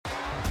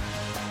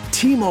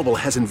T-Mobile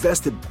has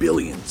invested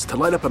billions to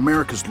light up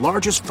America's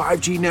largest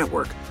 5G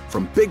network,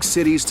 from big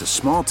cities to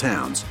small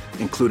towns,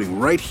 including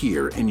right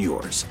here in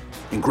yours.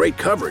 And great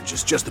coverage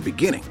is just the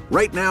beginning.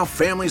 Right now,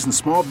 families and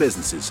small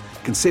businesses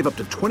can save up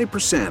to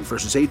 20%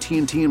 versus AT&T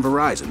and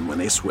Verizon when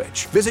they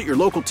switch. Visit your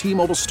local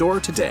T-Mobile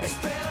store today.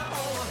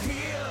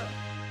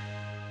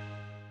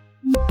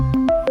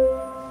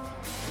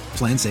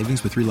 Plan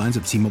savings with 3 lines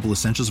of T-Mobile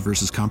Essentials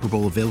versus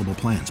comparable available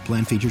plans.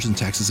 Plan features and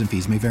taxes and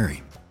fees may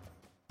vary.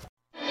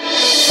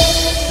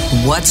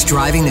 What's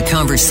driving the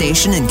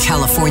conversation in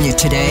California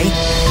today?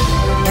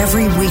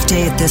 Every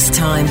weekday at this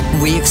time,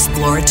 we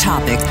explore a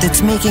topic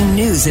that's making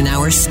news in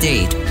our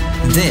state.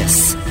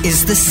 This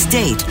is the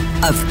State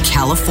of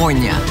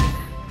California.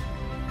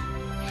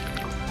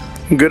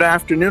 Good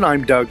afternoon.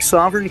 I'm Doug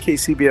Sovern,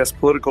 KCBS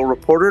political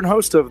reporter and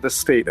host of the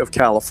State of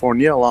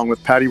California, along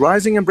with Patti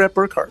Reising and Bret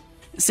Burkhart.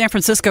 San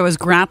Francisco is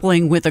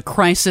grappling with a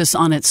crisis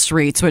on its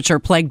streets, which are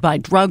plagued by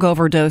drug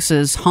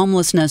overdoses,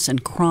 homelessness,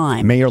 and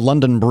crime. Mayor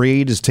London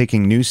Breed is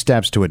taking new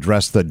steps to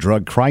address the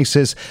drug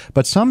crisis,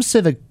 but some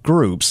civic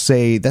groups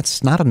say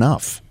that's not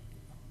enough.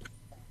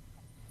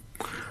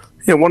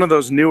 Yeah, one of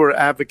those newer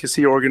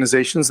advocacy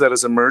organizations that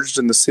has emerged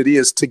in the city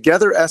is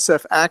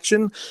TogetherSF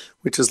Action,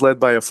 which is led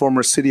by a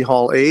former City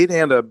Hall aide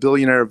and a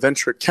billionaire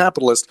venture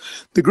capitalist.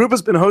 The group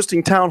has been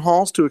hosting town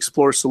halls to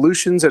explore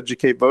solutions,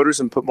 educate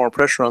voters, and put more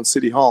pressure on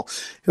City Hall.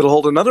 It'll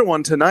hold another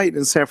one tonight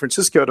in San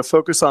Francisco to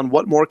focus on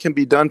what more can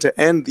be done to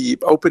end the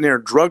open-air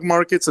drug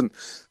markets and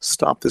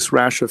stop this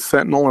rash of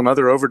fentanyl and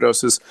other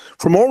overdoses.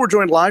 For more, we're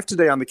joined live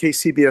today on the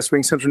KCBS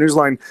Ring Central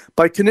Newsline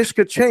by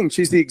Kanishka Cheng.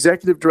 She's the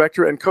executive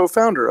director and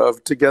co-founder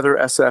of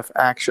TogetherSF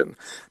Action.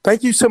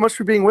 Thank you so much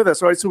for being with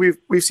us. All right, so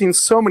we've seen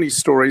so many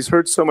stories,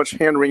 heard so much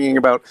hand-wringing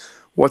about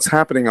what's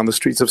happening on the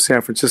streets of San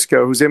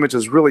Francisco, whose image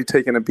has really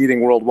taken a beating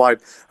worldwide.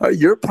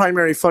 Your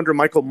primary funder,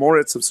 Michael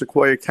Moritz of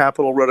Sequoia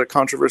Capital, wrote a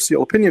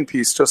controversial opinion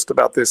piece just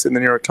about this in the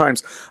New York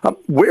Times.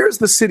 Where is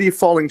the city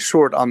falling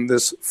short on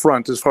this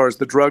front as far as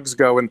the drugs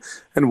go,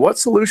 and what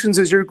solutions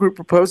is your group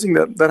proposing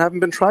that haven't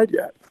been tried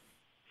yet?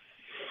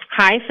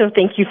 Hi, so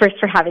thank you first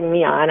for having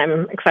me on.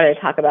 I'm excited to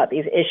talk about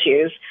these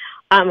issues.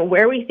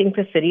 Where we think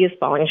the city is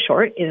falling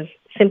short is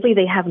simply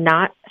they have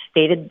not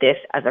stated this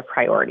as a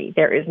priority.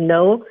 There is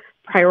no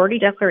priority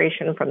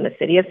declaration from the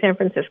city of San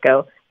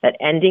Francisco that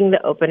ending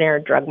the open-air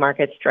drug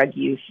markets, drug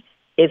use,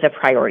 is a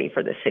priority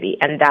for the city.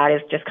 And that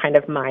is just kind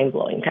of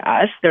mind-blowing to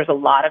us. There's a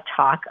lot of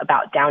talk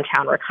about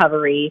downtown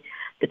recovery,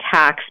 the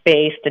tax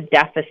base, the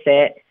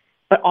deficit,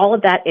 but all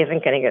of that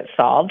isn't going to get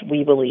solved,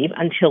 we believe,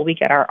 until we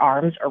get our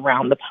arms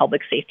around the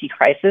public safety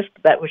crisis,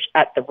 that which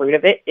at the root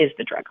of it is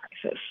the drug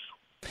crisis.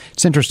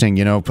 It's interesting,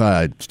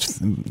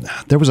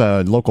 there was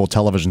a local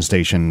television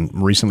station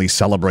recently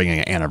celebrating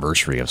an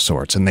anniversary of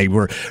sorts, and they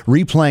were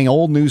replaying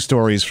old news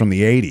stories from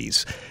the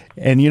 80s.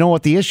 And you know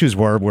what the issues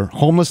were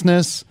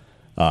homelessness,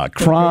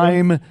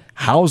 crime,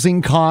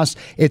 housing costs.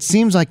 It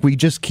seems like we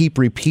just keep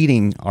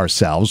repeating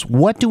ourselves.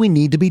 What do we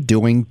need to be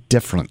doing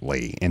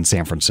differently in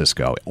San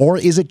Francisco? Or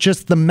is it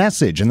just the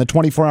message in the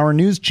 24-hour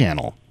news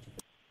channel?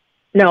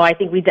 No, I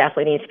think we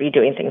definitely need to be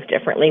doing things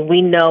differently.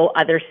 We know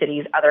other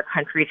cities, other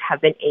countries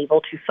have been able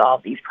to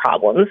solve these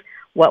problems.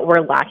 What we're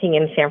lacking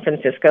in San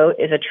Francisco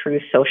is a true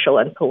social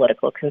and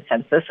political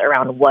consensus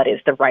around what is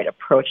the right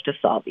approach to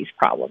solve these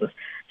problems.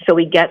 So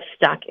we get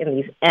stuck in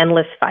these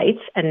endless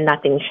fights and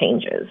nothing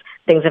changes.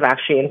 Things have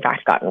actually, in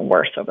fact, gotten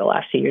worse over the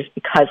last few years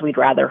because we'd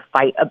rather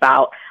fight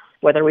about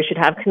whether we should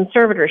have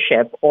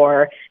conservatorship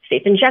or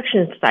safe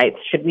injection sites.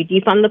 Should we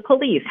defund the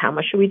police? How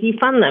much should we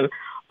defund them?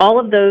 All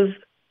of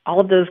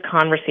those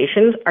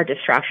conversations are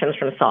distractions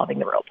from solving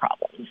the real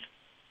problems.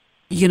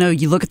 You know,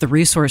 you look at the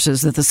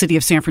resources that the city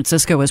of San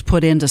Francisco has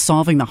put into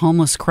solving the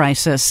homeless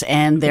crisis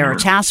and their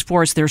task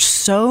force. There's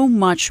so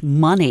much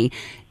money.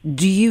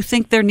 Do you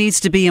think there needs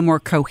to be a more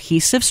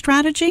cohesive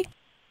strategy?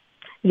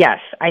 Yes,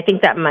 I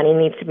think that money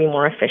needs to be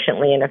more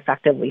efficiently and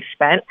effectively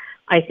spent.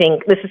 I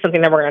think this is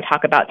something that we're going to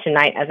talk about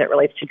tonight as it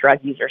relates to drug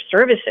user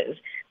services.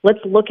 Let's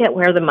look at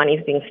where the money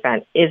is being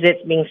spent. Is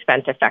it being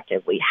spent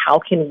effectively? How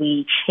can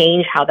we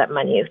change how that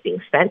money is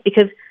being spent?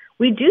 Because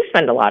we do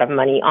spend a lot of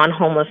money on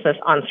homelessness,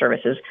 on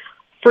services.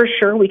 For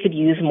sure, we could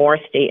use more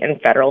state and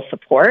federal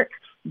support,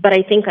 but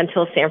I think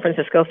until San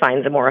Francisco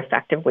finds a more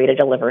effective way to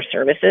deliver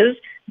services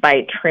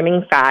by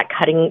trimming fat,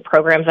 cutting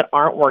programs that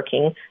aren't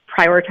working,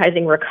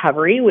 prioritizing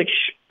recovery, which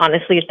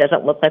honestly it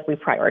doesn't look like we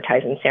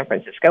prioritize in San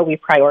Francisco. We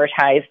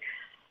prioritize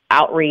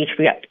outreach,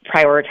 we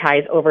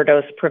prioritize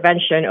overdose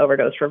prevention,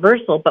 overdose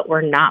reversal, but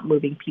we're not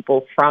moving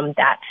people from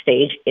that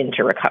stage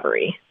into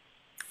recovery.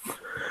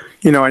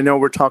 You know, I know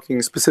we're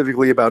talking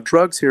specifically about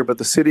drugs here, but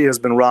the city has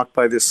been rocked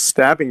by this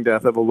stabbing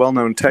death of a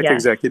well-known tech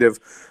executive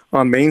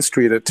on Main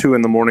Street at 2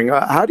 a.m.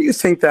 How do you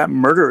think that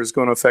murder is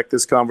going to affect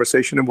this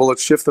conversation? And will it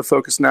shift the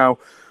focus now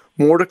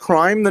more to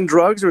crime than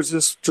drugs, or is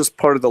this just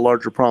part of the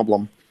larger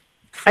problem?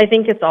 I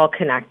think it's all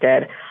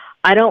connected.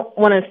 I don't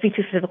want to speak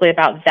too specifically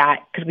about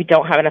that because we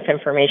don't have enough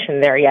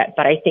information there yet,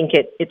 but I think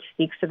it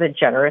speaks to the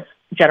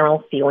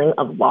general feeling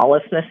of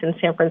lawlessness in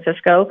San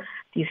Francisco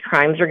These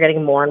crimes are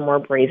getting more and more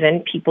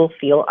brazen. People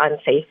feel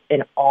unsafe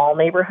in all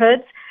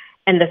neighborhoods.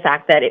 And the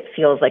fact that it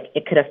feels like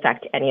it could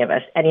affect any of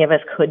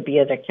us could be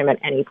a victim at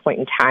any point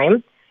in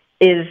time,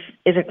 is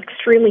an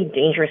extremely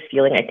dangerous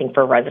feeling, I think,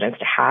 for residents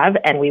to have.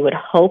 And we would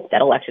hope that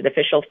elected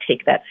officials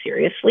take that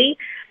seriously.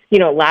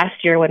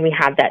 Last year when we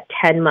had that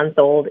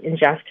 10-month-old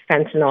ingest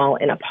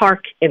fentanyl in a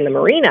park in the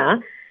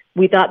marina,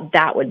 we thought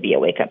that would be a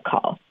wake-up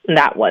call, and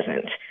that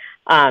wasn't.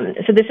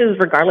 So this is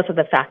regardless of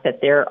the fact that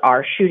there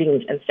are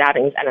shootings and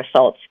stabbings and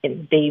assaults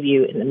in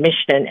Bayview, in the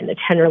Mission, in the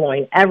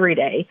Tenderloin every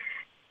day.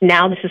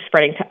 Now this is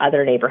spreading to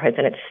other neighborhoods,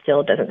 and it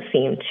still doesn't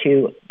seem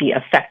to be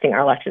affecting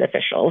our elected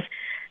officials.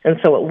 And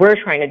so what we're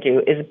trying to do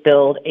is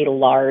build a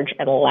large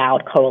and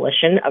loud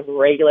coalition of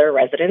regular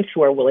residents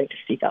who are willing to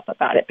speak up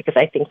about it, because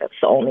I think that's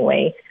the only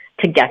way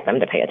to get them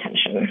to pay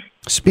attention.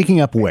 Speaking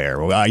up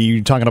where? Are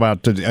you talking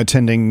about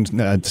attending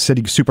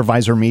city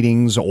supervisor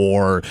meetings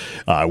or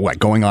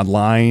going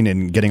online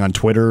and getting on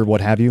Twitter,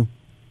 what have you?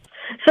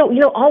 So,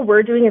 all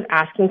we're doing is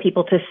asking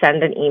people to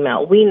send an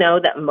email. We know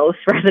that most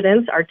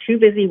residents are too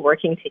busy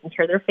working, taking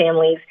care of their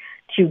families,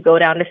 to go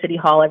down to City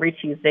Hall every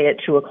Tuesday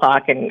at 2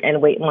 o'clock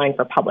and wait in line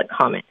for public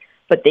comment.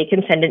 But they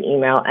can send an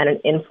email, and an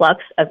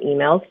influx of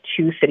emails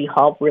to City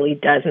Hall really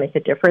does make a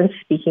difference.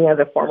 Speaking as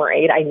a former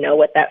aide, I know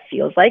what that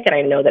feels like, and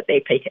I know that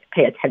they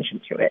pay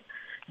attention to it.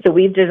 So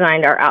we've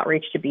designed our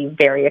outreach to be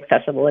very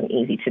accessible and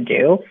easy to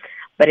do,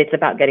 but it's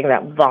about getting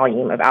that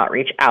volume of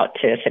outreach out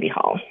to City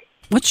Hall.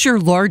 What's your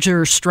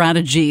larger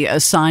strategy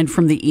aside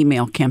from the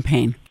email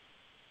campaign?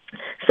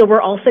 So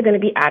we're also going to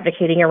be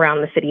advocating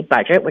around the city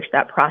budget, which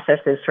that process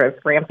is sort of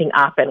ramping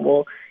up and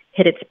will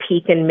hit its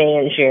peak in May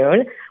and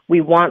June.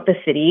 We want the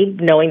city,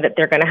 knowing that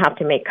they're going to have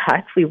to make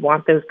cuts, we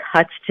want those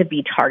cuts to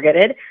be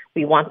targeted.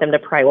 We want them to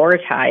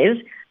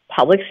prioritize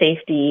public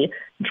safety,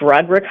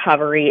 drug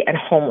recovery, and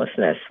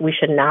homelessness. We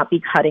should not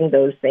be cutting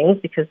those things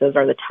because those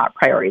are the top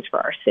priorities for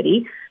our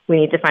city. We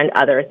need to find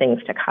other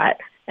things to cut.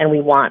 And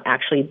we want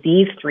actually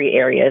these three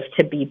areas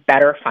to be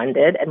better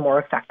funded and more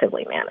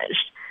effectively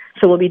managed.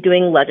 So we'll be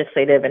doing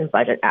legislative and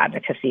budget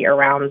advocacy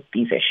around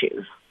these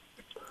issues.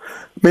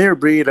 Mayor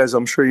Bret, as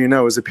I'm sure you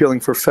know, is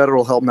appealing for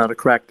federal help now to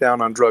crack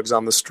down on drugs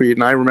on the street.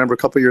 And I remember a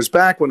couple of years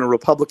back when a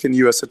Republican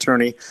U.S.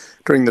 attorney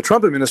during the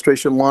Trump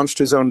administration launched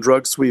his own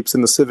drug sweeps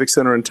in the Civic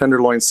Center in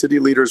Tenderloin. City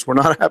leaders were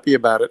not happy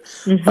about it.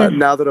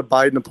 Now that a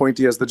Biden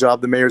appointee has the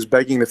job, the mayor's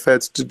begging the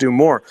feds to do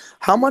more.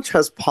 How much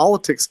has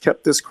politics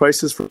kept this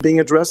crisis from being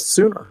addressed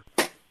sooner?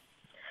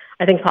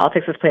 I think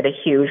politics has played a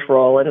huge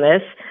role in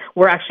this.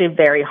 We're actually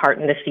very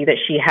heartened to see that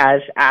she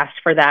has asked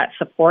for that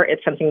support.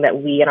 It's something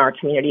that we in our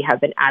community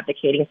have been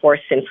advocating for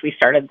since we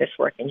started this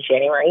work in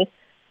January.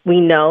 We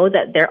know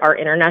that there are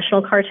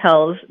international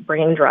cartels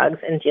bringing drugs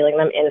and dealing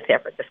them in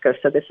San Francisco,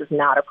 so this is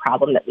not a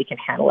problem that we can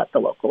handle at the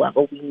local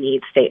level. We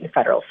need state and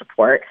federal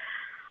support.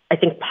 I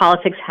think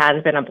politics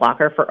has been a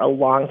blocker for a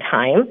long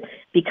time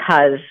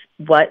because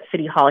what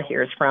City Hall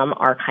hears from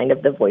are kind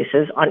of the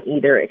voices on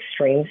either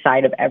extreme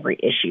side of every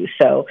issue.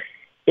 So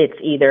it's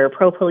either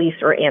pro-police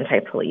or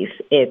anti-police.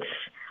 It's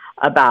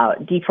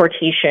about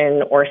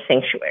deportation or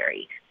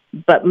sanctuary.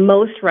 But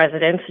most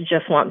residents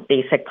just want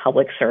basic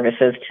public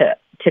services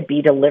to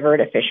be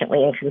delivered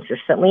efficiently and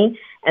consistently,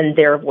 and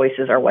their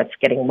voices are what's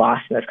getting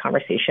lost in this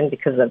conversation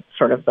because of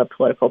sort of the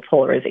political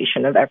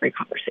polarization of every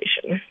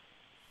conversation.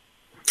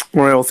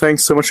 Well,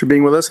 thanks so much for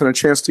being with us and a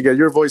chance to get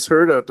your voice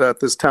heard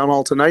at this town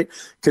hall tonight.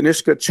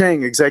 Kanishka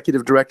Cheng,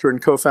 Executive Director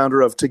and Co-founder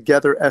of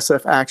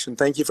TogetherSF Action.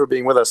 Thank you for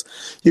being with us.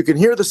 You can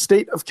hear the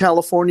State of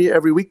California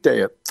every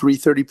weekday at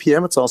 3:30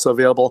 p.m. It's also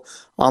available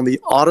on the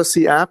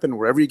Odyssey app and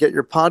wherever you get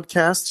your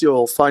podcasts.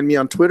 You'll find me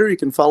on Twitter. You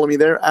can follow me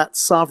there at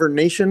Sovern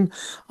Nation.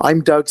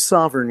 I'm Doug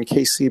Sovern,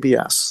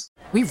 KCBS.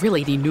 We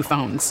really need new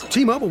phones.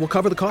 T-Mobile will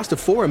cover the cost of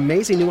 4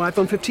 amazing new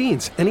iPhone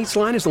 15s, and each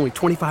line is only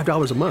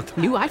 $25 a month.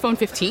 New iPhone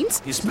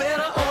 15s? It's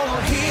better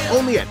over here.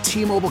 Only at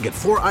T-Mobile, get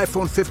 4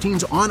 iPhone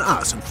 15s on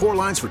us and 4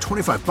 lines for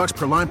 $25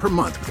 per line per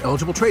month with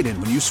eligible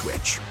trade-in when you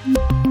switch.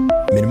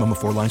 Minimum of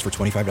 4 lines for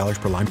 $25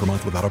 per line per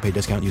month with autopay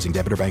discount using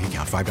debit or bank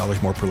account.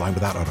 $5 more per line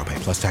without autopay,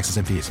 plus taxes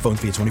and fees. Phone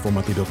fee at 24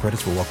 monthly bill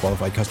credits for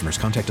well-qualified customers.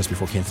 Contact us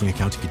before canceling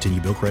account to continue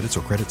bill credits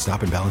or credit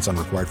stop and balance on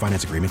required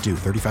finance agreement due.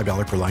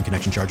 $35 per line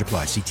connection charge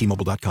applies. See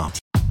T-Mobile.com.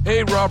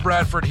 Hey, Rob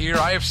Bradford here.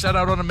 I have set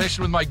out on a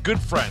mission with my good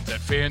friends at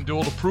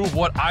FanDuel to prove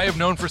what I have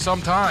known for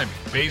some time.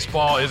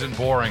 Baseball isn't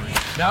boring.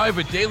 Now I have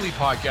a daily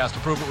podcast to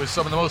prove it with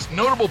some of the most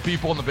notable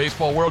people in the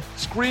baseball world,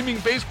 screaming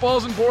baseball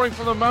isn't boring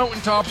from the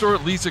mountaintops or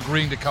at least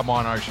agreeing to come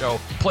on our show.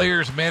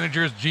 Players,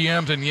 managers,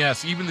 GMs, and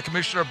yes, even the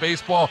commissioner of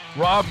baseball,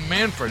 Rob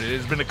Manfred. It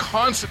has been a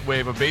constant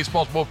wave of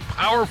baseball's most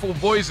powerful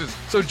voices.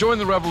 So join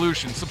the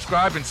revolution.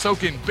 Subscribe and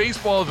soak in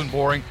Baseball Isn't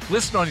Boring.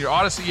 Listen on your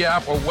Odyssey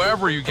app or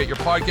wherever you get your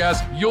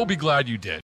podcasts. You'll be glad you did.